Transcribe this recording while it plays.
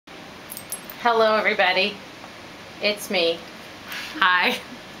Hello everybody, it's me. Hi.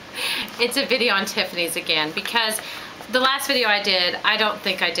 It's a video on Tiffany's again because the last video I did, I don't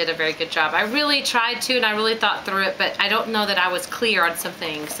think I did a very good job. I really tried to and I really thought through it, but I don't know that I was clear on some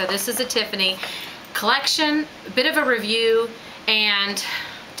things. So this is a Tiffany collection, a bit of a review, and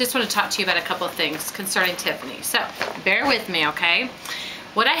just want to talk to you about a couple of things concerning Tiffany. So bear with me, okay?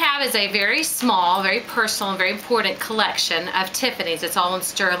 What I have is a very small, very personal, and very important collection of Tiffany's. It's all in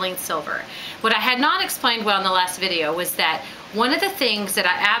sterling silver. What I had not explained well in the last video was that one of the things that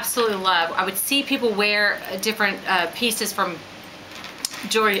I absolutely love, I would see people wear different pieces from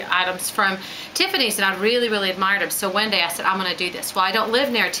jewelry items from Tiffany's, and I really admired them. So one day I said, I'm going to do this. Well, I don't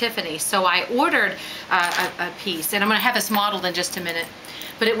live near Tiffany, so I ordered a piece, and I'm going to have this modeled in just a minute.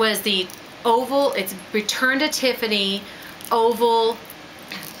 But it was the oval, it's Return to Tiffany oval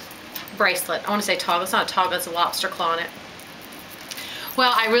bracelet. I want to say toggle. It's not a toggle, it's a lobster claw on it.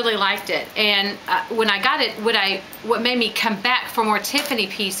 Well, I really liked it, and when I got it, what made me come back for more Tiffany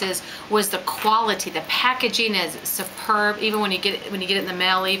pieces was the quality. The packaging is superb, even when you get it in the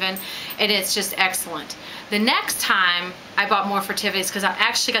mail, even, and it's just excellent. The next time I bought more for Tiffany's because I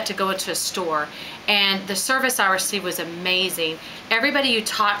actually got to go into a store, and the service I received was amazing. Everybody you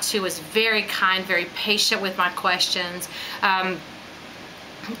talked to was very kind, very patient with my questions.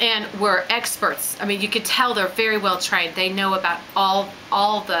 And were experts. I mean, you could tell they're very well trained. They know about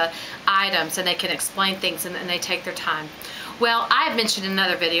all the items, and they can explain things, and they take their time. Well, I have mentioned in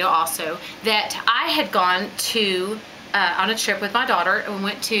another video also that I had gone to on a trip with my daughter and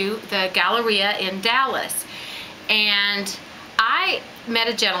went to the Galleria in Dallas, and I met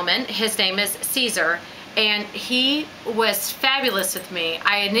a gentleman. His name is Cesar, and he was fabulous with me.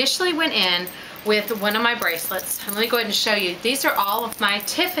 I initially went in with one of my bracelets. Let me go ahead and show you. These are all of my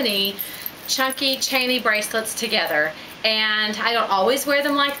Tiffany chunky chainy bracelets together, and I don't always wear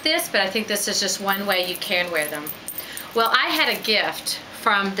them like this, but I think this is just one way you can wear them. Well, I had a gift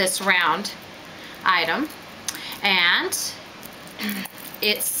from this round item, and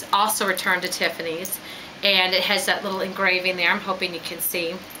it's also returned to Tiffany's, and it has that little engraving there. I'm hoping you can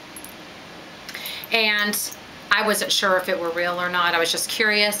see. And I wasn't sure if it were real or not. I was just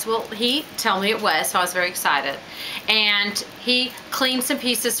curious. Well, he told me it was, so I was very excited. And he cleaned some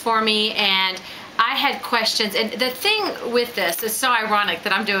pieces for me, and I had questions. And the thing with this is so ironic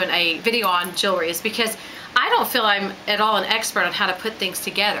that I'm doing a video on jewelry is because I don't feel I'm at all an expert on how to put things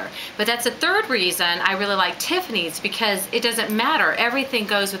together. But that's a third reason I really like Tiffany's, because it doesn't matter. Everything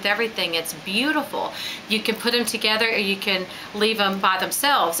goes with everything. It's beautiful. You can put them together, or you can leave them by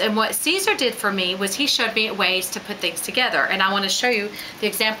themselves. And what Cesar did for me was he showed me ways to put things together. And I want to show you the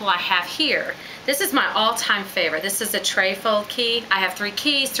example I have here. This is my all-time favorite. This is a tray fold key. I have 3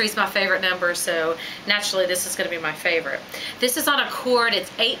 keys. 3 is my favorite number, so naturally this is going to be my favorite. This is on a cord.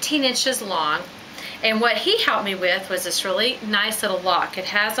 It's 18 inches long. And what he helped me with was this really nice little lock. It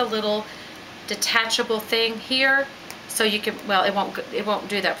has a little detachable thing here, so you can, well, it won't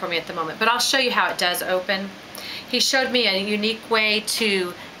do that for me at the moment, but I'll show you how it does open. He showed me a unique way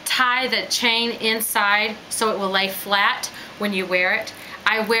to tie the chain inside so it will lay flat when you wear it.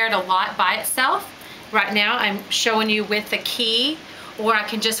 I wear it a lot by itself. Right now I'm showing you with the key, or I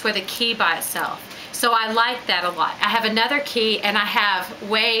can just wear the key by itself. So I like that a lot. I have another key, and I have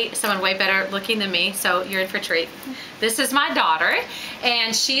someone way better looking than me, so you're in for a treat. This is my daughter,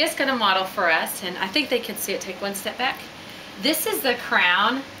 and she is going to model for us, and I think they can see it. Take one step back. This is the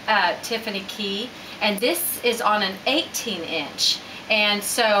Crown Tiffany key, and this is on an 18-inch, and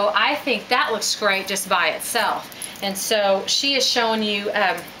so I think that looks great just by itself. And so she is showing you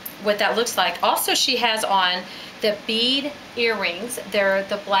what that looks like. Also, she has on the bead earrings. They're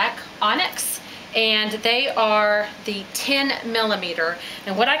the black onyx, and they are the 10 millimeter.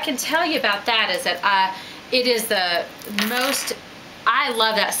 And what I can tell you about that is that it is the most, I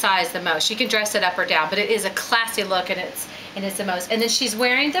love that size the most. You can dress it up or down, but it is a classy look, and it's the most. And then she's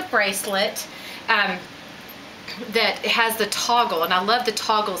wearing the bracelet that has the toggle, and I love the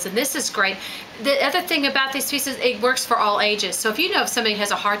toggles, and this is great. The other thing about these pieces, it works for all ages. So if you know if somebody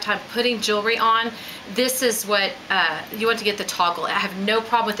has a hard time putting jewelry on, this is what you want to get, the toggle. I have no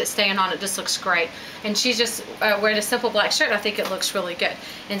problem with it staying on. It just looks great. And she's just wearing a simple black shirt. I think it looks really good.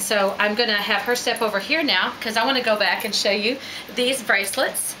 And so I'm going to have her step over here now, because I want to go back and show you these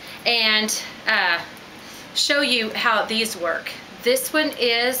bracelets and show you how these work. This one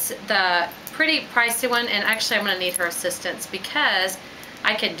is the pretty pricey one, and actually I'm going to need her assistance because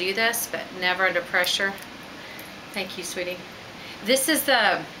I can do this, but never under pressure. Thank you, sweetie. This is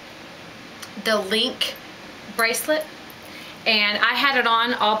the link bracelet, and I had it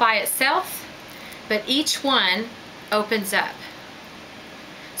on all by itself, but each one opens up.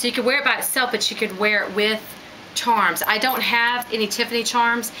 So you could wear it by itself, but you could wear it with charms. I don't have any Tiffany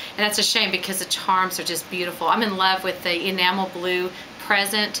charms, and that's a shame because the charms are just beautiful. I'm in love with the enamel blue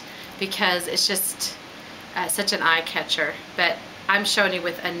present because it's just such an eye catcher. But I'm showing you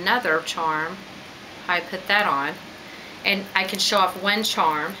with another charm how I put that on, and I can show off one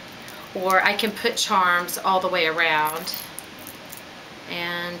charm, or I can put charms all the way around,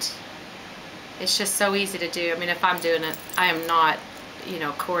 and it's just so easy to do. I mean, if I'm doing it, I am not, you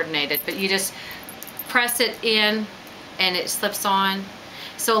know, coordinated, but you just press it in and it slips on.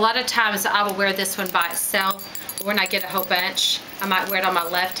 So a lot of times I will wear this one by itself, or when I get a whole bunch, I might wear it on my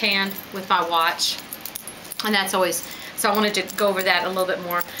left hand with my watch, and that's always, so I wanted to go over that a little bit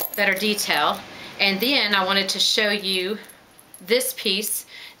more, better detail. And then I wanted to show you this piece.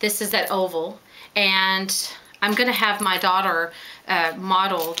 This is that oval, and I'm gonna have my daughter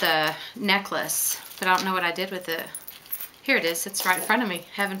model the necklace, but I don't know what I did with it. Here it is, it's right in front of me,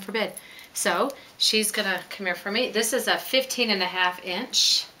 heaven forbid. So she's gonna come here for me. This is a 15.5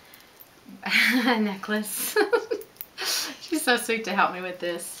 inch necklace. She's so sweet to help me with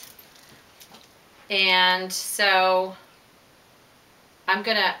this. And so I'm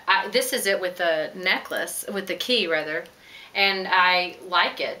gonna, this is it with the necklace, with the key rather, and I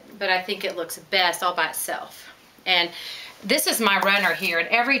like it, but I think it looks best all by itself. And this is my runner here, and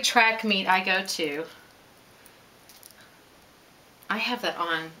every track meet I go to, I have that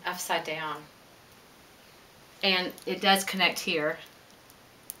on upside down, and it does connect here.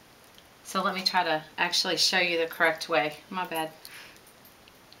 So let me try to actually show you the correct way. My bad.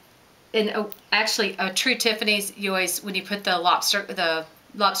 And actually, a true Tiffany's, you always, when you put the lobster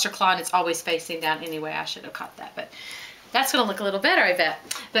claw on, it's always facing down anyway. I should have caught that, but that's gonna look a little better, I bet.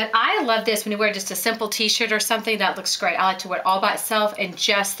 But I love this when you wear just a simple t-shirt or something. That looks great. I like to wear it all by itself and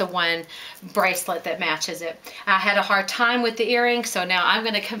just the one bracelet that matches it. I had a hard time with the earring, so now I'm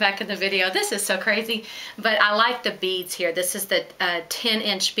gonna come back in the video. This is so crazy, but I like the beads here. This is the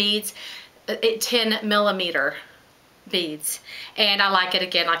 10-inch beads, 10mm beads, and I like it,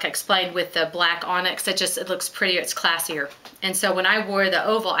 again, like I explained, with the black onyx. It looks prettier, it's classier. And so when I wore the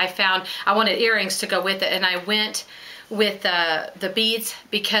oval, I found I wanted earrings to go with it, and I went with the beads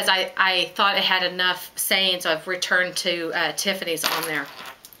because I thought it had enough sayings of return to Tiffany's on there.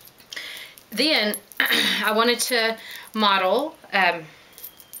 Then I wanted to model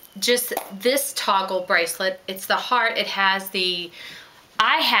just this toggle bracelet. It's the heart. It has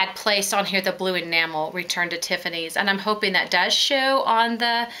I had placed on here the blue enamel, return to Tiffany's, and I'm hoping that does show on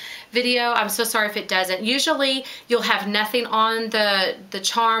the video. I'm so sorry if it doesn't. Usually you'll have nothing on the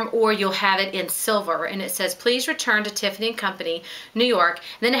charm, or you'll have it in silver, and it says, please return to Tiffany & Company, New York.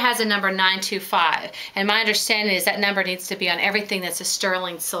 And then it has a number 925, and my understanding is that number needs to be on everything that's a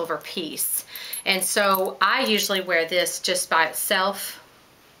sterling silver piece. And so I usually wear this just by itself,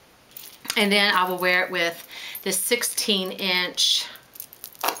 and then I will wear it with this 16-inch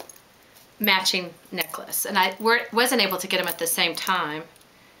matching necklace. And I wasn't able to get them at the same time,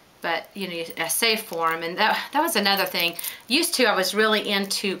 but you know, I saved for them. And that was another thing. Used to, I was really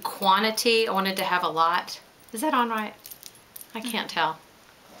into quantity. I wanted to have a lot. Is that on right? I can't tell.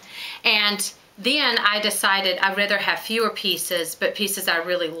 And then I decided I'd rather have fewer pieces, but pieces I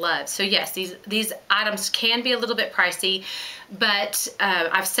really love. So yes, these items can be a little bit pricey, but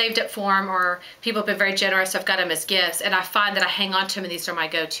I've saved up for them, or people have been very generous. I've got them as gifts, and I find that I hang on to them, and these are my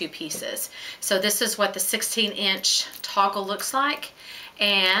go-to pieces. So this is what the 16-inch toggle looks like.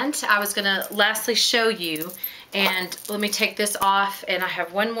 And I was gonna lastly show you, and let me take this off, and I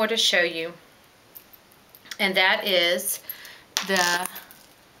have one more to show you, and that is the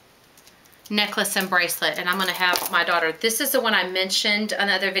necklace and bracelet. And I'm going to have my daughter, this is the one I mentioned on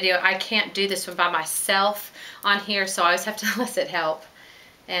the other video. I can't do this one by myself on here, so I always have to elicit help.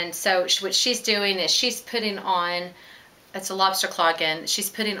 And so what she's doing is she's putting on, it's a lobster claw again, she's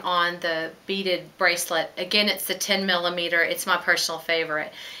putting on the beaded bracelet. Again, it's the 10mm. It's my personal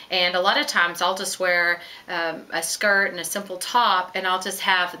favorite. And a lot of times I'll just wear a skirt and a simple top, and I'll just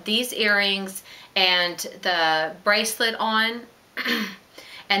have these earrings and the bracelet on.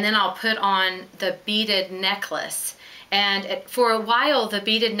 And then I'll put on the beaded necklace. And for a while, the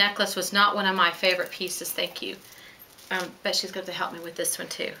beaded necklace was not one of my favorite pieces. Thank you. But she's going to help me with this one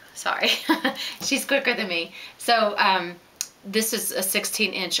too. Sorry. She's quicker than me. So this is a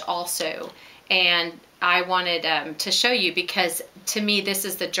 16-inch also. And I wanted to show you because to me, this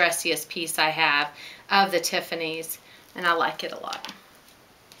is the dressiest piece I have of the Tiffany's. And I like it a lot.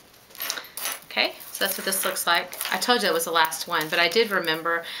 Okay, so that's what this looks like. I told you it was the last one, but I did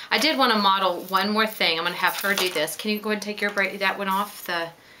remember. I did want to model one more thing. I'm going to have her do this. Can you go ahead and take that one off, the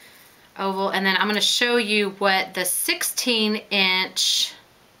oval? And then I'm going to show you what the 16-inch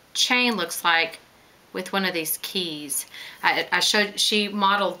chain looks like with one of these keys. I showed, she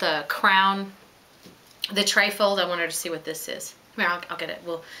modeled the crown, the tray fold. I want her to see what this is. Here, I'll get it.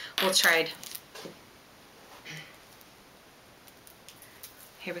 We'll trade.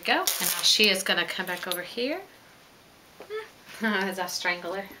 Here we go. And now she is going to come back over here as I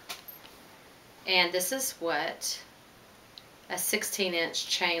strangle her. And this is what a 16-inch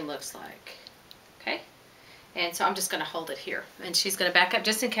chain looks like. Okay? And so I'm just going to hold it here. And she's going to back up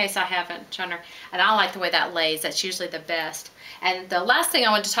just in case I haven't shown her. And I like the way that lays. That's usually the best. And the last thing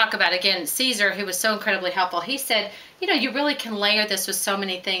I want to talk about, again, Cesar, who was so incredibly helpful, he said, you know, you really can layer this with so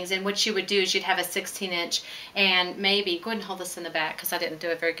many things. And what you would do is you'd have a 16-inch and maybe, go ahead and hold this in the back because I didn't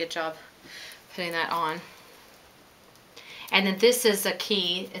do a very good job putting that on. And then this is a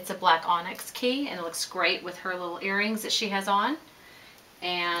key. It's a black onyx key, and it looks great with her little earrings that she has on.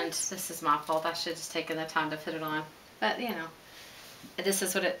 And this is my fault. I should have just taken the time to put it on. But, you know, this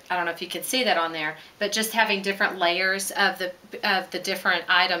is what it, I don't know if you can see that on there, but just having different layers of the different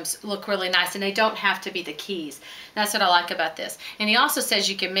items look really nice, and they don't have to be the keys. That's what I like about this. And he also says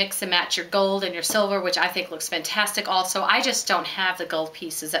you can mix and match your gold and your silver, which I think looks fantastic also. I just don't have the gold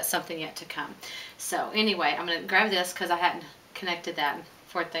pieces. That's something yet to come. So anyway, I'm going to grab this because I hadn't connected that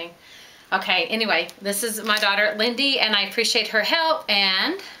fourth thing. Okay, anyway, this is my daughter, Lindy, and I appreciate her help,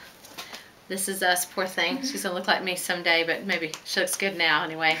 and this is us, poor thing. She's going to look like me someday, but maybe she looks good now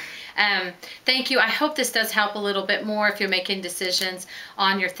anyway. Thank you. I hope this does help a little bit more if you're making decisions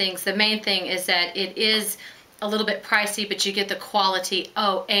on your things. The main thing is that it is a little bit pricey, but you get the quality.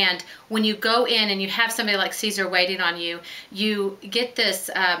 Oh, and when you go in and you have somebody like Cesar waiting on you, you get this,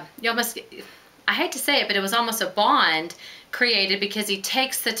 you almost, I hate to say it, but it was almost a bond created because he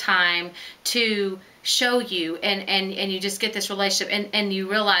takes the time to show you, and you just get this relationship, and you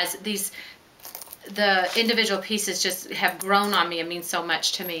realize the individual pieces just have grown on me and mean so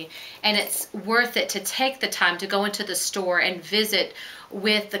much to me, and it's worth it to take the time to go into the store and visit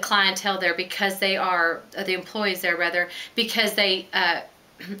with the clientele there, because they are, the employees there rather, because they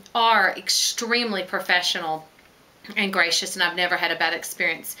are extremely professional and gracious, and I've never had a bad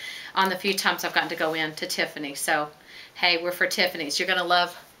experience on the few times I've gotten to go in to Tiffany. So hey, we're for Tiffany's. You're gonna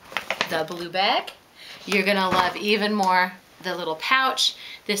love the blue bag. You're gonna love even more the little pouch.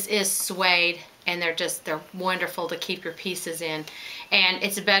 This is suede, and they're wonderful to keep your pieces in, and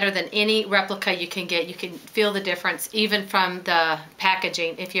it's better than any replica you can get. You can feel the difference even from the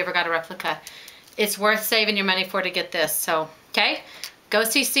packaging. If you ever got a replica, it's worth saving your money for to get this. So okay, go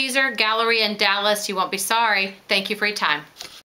see Cesar Galleria in Dallas. You won't be sorry. Thank you for your time.